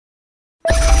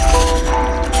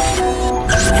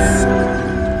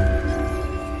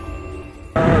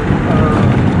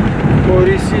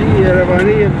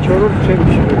Երևանի եւ 4-րդ չեմ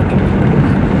հիշում։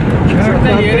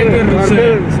 Չարտը 3 ռուսը։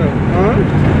 Հա։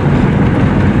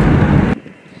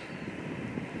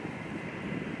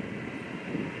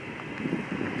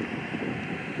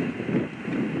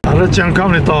 Առաջ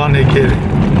անգամն է տղան եկել։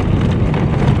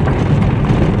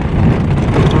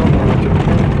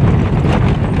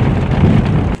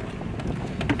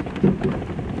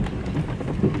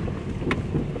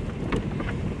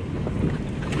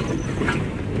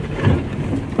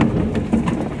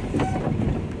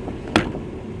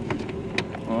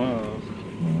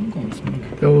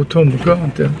 The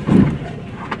automobile.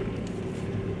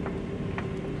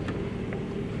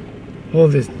 All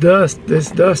this dust, this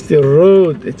dusty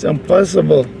road, it's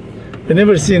impossible. I've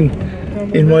never seen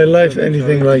in my life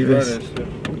anything like this.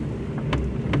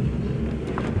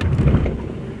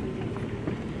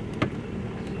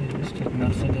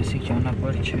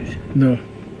 No.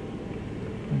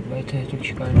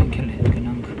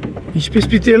 Ինչպես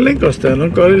պիտի ելնենք աստեղ,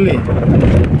 կարելի։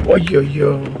 Օյ։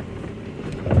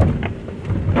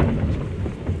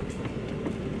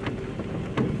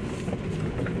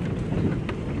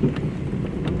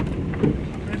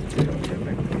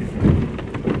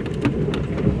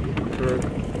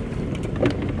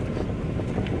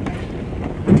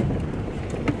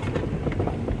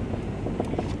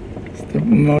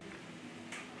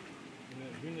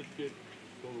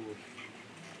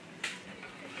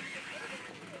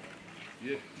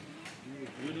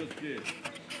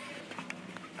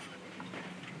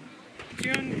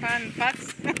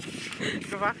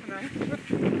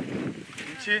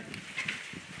 Ինչի։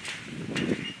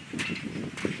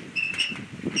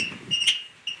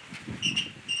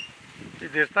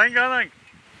 Դերտան գանանք։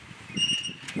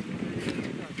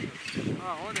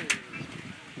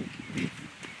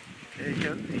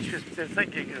 Ինչպես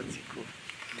դերտանք եկրացիքով։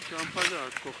 Ճամփազա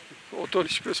կողքի։ Օտոն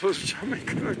ինչպես հոսում ենք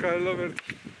կարելով էր։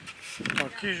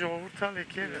 Ակի ժողովուրդան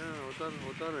եկել։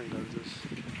 Օտար են գալիս։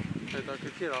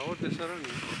 Հետաքրքիր աղոտ տեսարան է։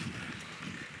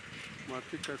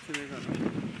 Մարդիկ կացին եկան։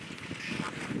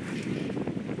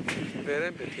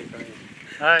 Վերեն պետք է կային։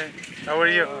 Hi, how are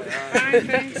you? Fine,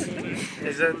 thanks.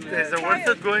 Is it worth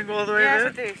it going all the way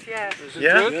Yes, there? it is, yes.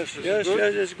 Yeah?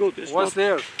 Yes, it's good. What's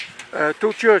there?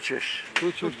 Two churches.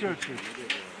 Two churches.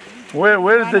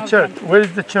 Where is the church? Where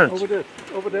is the church?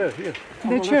 Over there, here.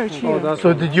 The church here.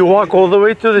 So did you walk all the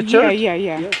way to the church?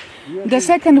 Yeah. The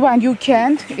second one you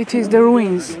can't, it is the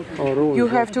ruins. You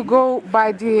have to go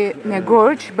by the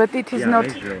gorge, but it is not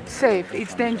safe,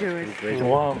 it's dangerous.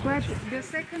 Wow. But the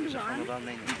second one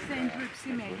is Saint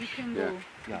Rupsime, you can go.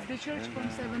 It's the church from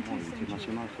 17th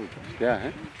century.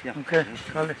 Yeah, Okay,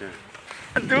 Kali.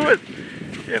 Do it,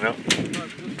 you know.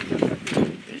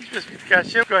 Ինչպես պիտի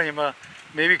կաշեմ կա հիմա,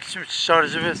 maybe քիչ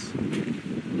շարժվես։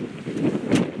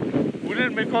 Ուներ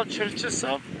մեկ ալ չրճը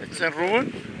սավ, it's in ruin.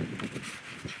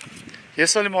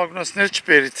 Ես ալի մագնոսներ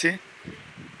չպերիցի։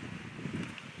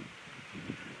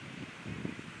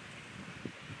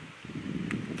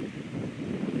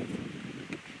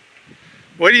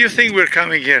 What do you think we're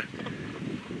coming here?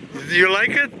 Do you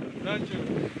like it?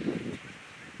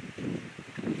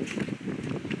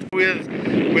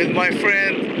 With my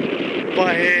friend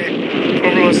Bahe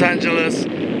from Los Angeles,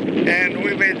 and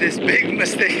we made this big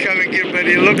mistake coming here, but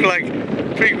it looked like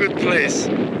a pretty good place.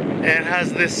 And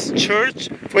has this church.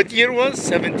 What year was?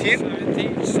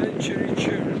 17th century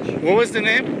church. What was the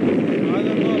name? I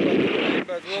don't know about the name,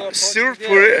 but well, Sur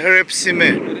Herepsime.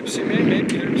 Maybe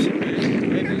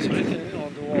it's written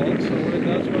on the wall, so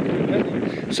that's what we're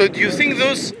heading. So do you think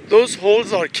those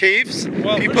holes are caves?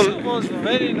 Well, People... first of all, it's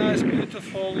very nice,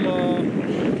 beautiful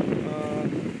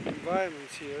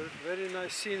environments here. Very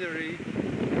nice scenery.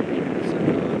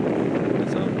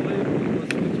 It's unbelievable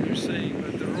what you're saying,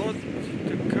 but the road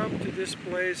to come to this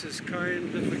place is kind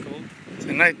of difficult. It's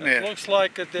a nightmare. It looks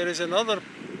like there is another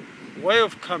way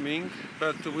of coming,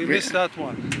 but we missed that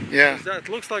one. Yeah. That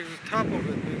looks like the top of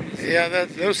it. Maybe. Yeah,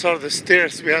 those are the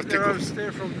stairs we have to go. There are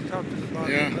stairs from the top to the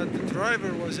bottom. Yeah. But the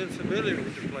driver was unfamiliar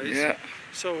with the place. Yeah.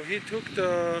 So he took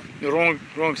the wrong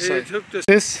side. He took the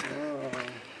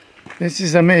This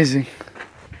is amazing.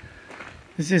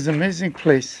 This is an amazing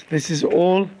place. This is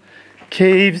all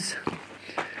caves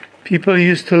people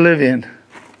used to live in.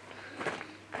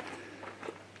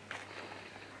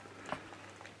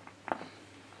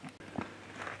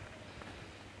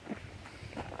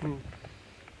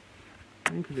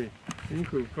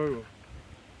 Thank you, Carlo.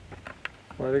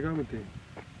 Paragamati.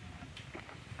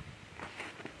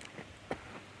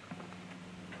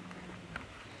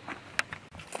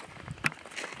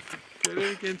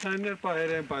 Gerek internet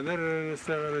payeren paner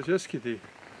stağaracağız ki.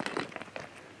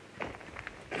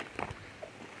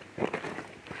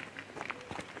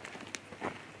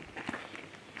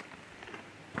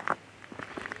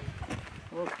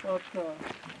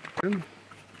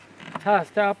 Հա,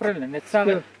 ստե ապրել են, այդ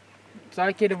սաղը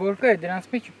ծակերը որ կա, դրանց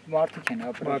մեջ մարդիկ են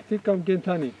ապրել։ Մարդիկ կամ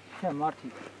կենթանի։ Չէ,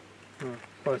 մարդիկ։ Հա,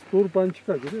 բայց դուր բան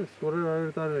չկա, գիտես, որեր այր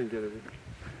տարեր են գերեւի։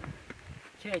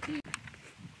 Չէ,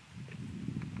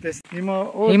 Դες հիմա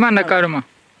հիմա նկարում է։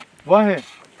 Վահե։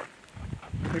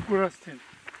 Դեկորացին։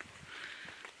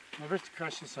 Նավեր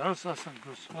չքաշես, ասան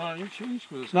գոս։ Հա, ինչ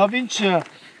կուզես։ Լավ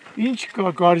ինչ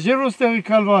կա, կարժեր ոստեղի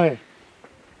կալ Վահե։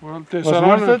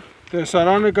 Որ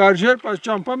տեսարանը կարժեր, բայց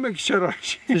ճամփա մեկ չեր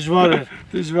արժի։ Դժվար է։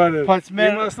 Դժվար է։ Բայց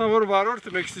մեր մասնավոր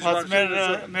վարորդը մեկ դժվար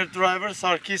Բայց մեր driver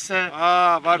Սարգիսը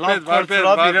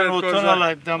վարպետ օտոնալ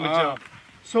այդ դամիջա։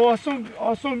 So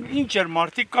ասում ինչ էր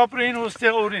մարդիկ կապրեին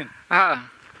ոստեղ օրին։ Հա։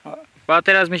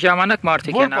 Պատերազմի ժամանակ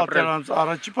մարդիկ են ապրել։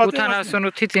 Առաջի պատերազմը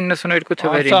 88-ից 92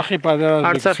 թվերին։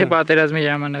 Արցախի պատերազմի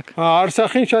ժամանակ։ Հա,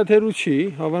 Արցախին շատ հեռու չի,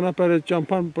 հավանաբար այդ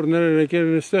ճամփան բռները եկել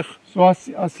են այստեղ։ So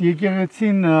աս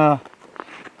եկեղեցին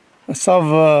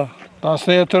սավ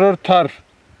 17-րդ դար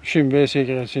շինվեց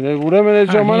եկեղեցին։ Ուրեմն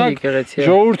այդ ժամանակ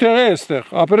ժողովուրդը է այստեղ,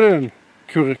 ապրել են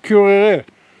քյուրերը։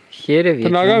 Երևի։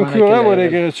 Բնական քյուրը որ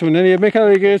եկեղեցի ունեն, եւ մեկ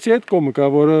այլ եկեղեցի հետ կողմը կա,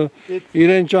 որը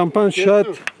իրեն ճամփան շատ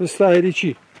վստահելի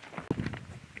չի։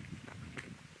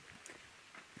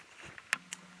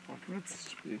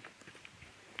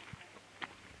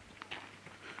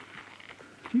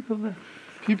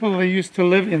 People they used to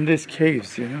live in these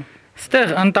caves, you know.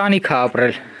 Ստեղ ընտանիք է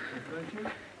ապրել։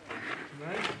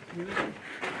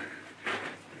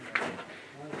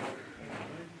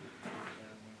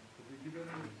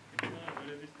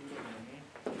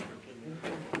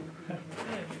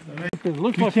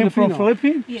 Look, You came from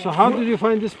Philippines? Yeah. So how did you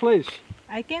find this place?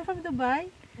 I came from Dubai.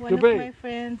 One Dubai. of my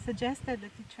friends suggested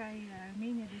that you try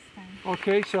Armenia this time.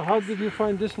 Okay, so how did you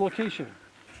find this location?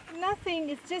 Nothing.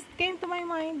 It just came to my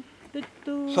mind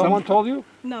to Someone told you?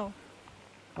 No.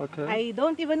 Okay. I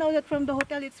don't even know that from the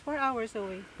hotel it's 4 hours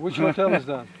away. Which hotel is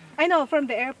that? I know from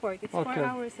the airport it's Okay. 4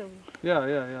 hours away.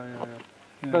 Yeah.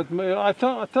 But I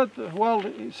thought, well,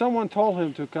 someone told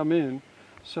him to come in,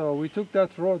 so we took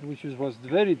that road, which was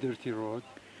very dirty road,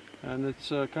 and it's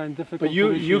kind of difficult. But to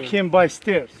reach you here. came by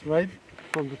stairs, right?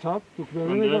 From the top?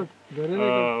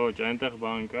 Ոչ, այնտեղ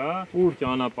բան կա,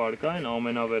 ճանապարհ կա, այն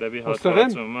ամենավերևի Ոստեղ են?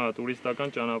 հատվածում, հա,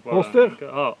 տուրիստական ճանապարհ Ոստեղ? է,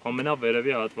 հա,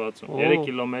 ամենավերևի հատվածում, 3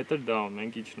 կիլոմետր down,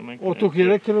 մենք իջնում ենք։ Օ, դուք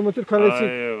 3 կիլոմետր քալեցիք։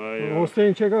 Այո։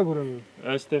 Հոստեին չեկաք ուրեմն։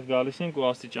 Այստեղ գալիս ենք ու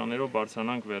աստիճաններով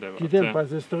բարձրանանք վերև։ Գիտեմ, բայց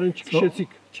այստեղին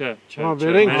չքշեցիք։ Չէ, Հա,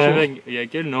 վերենք վերև ենք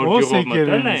եկել նոր Ո՞ս գյուղով եկել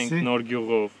մտել են, ենք, էսի։ նոր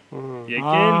գյուղով։ Հա։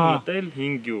 Եկել մտել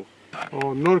 5 գյուղ։ Օ,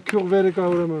 նոր քյուղ վերը կա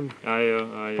ուրեմն։ Այո։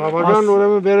 Բավական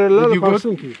ուրեմն վերելա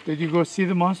փասունքի։ Did you go see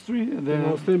the monastery?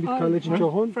 Հոստեին պիտի քալեցի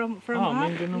ճողոն։ From Հա, up,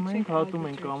 մենք գնում you ենք, check out հատում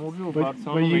the ենք church. ամուր ու But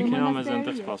բարձրանում you- մեքենա մեզ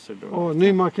այնտեղ սպասելու։ Օ,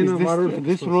 նույն մակինա վարորդը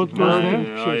This road goes there?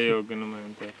 Այո, գնում ենք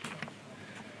այնտեղ։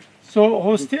 So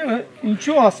hostel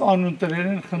ինչու աս անուն տրել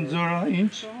են Խնդզորա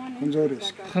ինչ?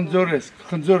 Khndzoresk.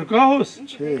 Khndzoresk կա հոս?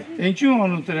 Չէ, Ինչու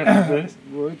անուն տրել Khndzoresk?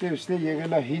 որովհետև ստե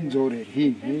եղել է հին ձորեր,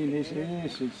 հին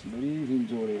լրի հին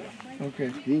ձորեր։ Okay.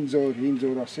 Հին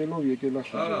ձոր ասելով եկել է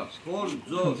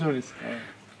Khndzoresk.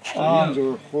 Հին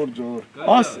ձոր, խոր ձոր։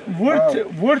 Աս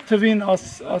որ թվին աս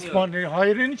բաներ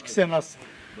հայերեն ինչ կսեն աս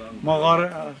մաղար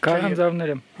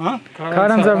Քարանձավները։ հա?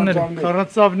 Քարանձավները։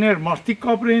 Քարացավներ մարդիկ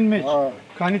կապրեին մեջ։ Հա,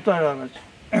 Քանի տարի առաջ։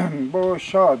 բո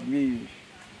շատ մի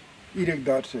 3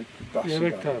 դարսեք, 10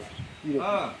 3 դար։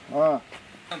 դար։ Հա,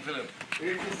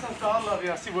 Եսա սալավ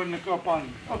ясի որ նկապան։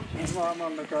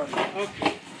 նորմալ նկար։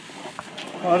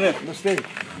 Արե, Նստե։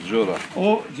 Ջորա,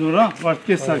 օ զորա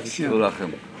Վարդգես Սարգսյան։ ուրախ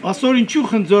եմ։ Ասոր ինչու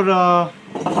Խնդզորա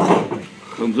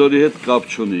Խնդզորի հետ կապ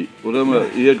չունի։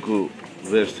 Ուրեմն երկու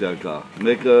վերսիա կա։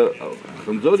 Մեկը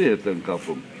խնդզորի հետ են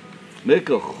կապում։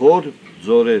 Մեկը խոր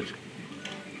ձորեր։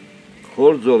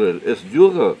 Խոր ձորեր։ Այս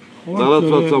գյուղը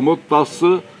տարածված է մոտ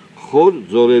 10 խոր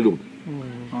ձորերում։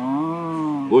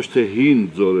 Ոչ թե հին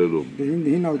ձորերում։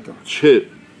 Հին ալտա։ Չէ։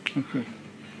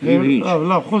 Հին։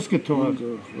 լավ խոսքը թողա։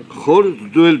 Խոր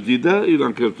դու էլ դիդա,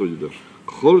 իրանք էլ դիդա։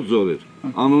 Խոր ձորեր։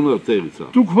 Անունը տեղից է։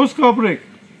 Դուք հոս կապրեք։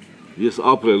 Ես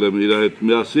ապրել եմ իր հետ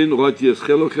միասին, ուղղակի ես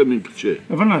խելոք եմ ինքը չէ։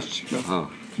 Վնաս չկա։ Հա։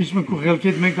 Քիչ մենք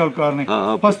ուղղելքետ մենք ալ կարնենք։ Հա,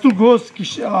 հա։ Բայց դուք հոս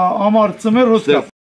ամար ծմեր հոս կապ։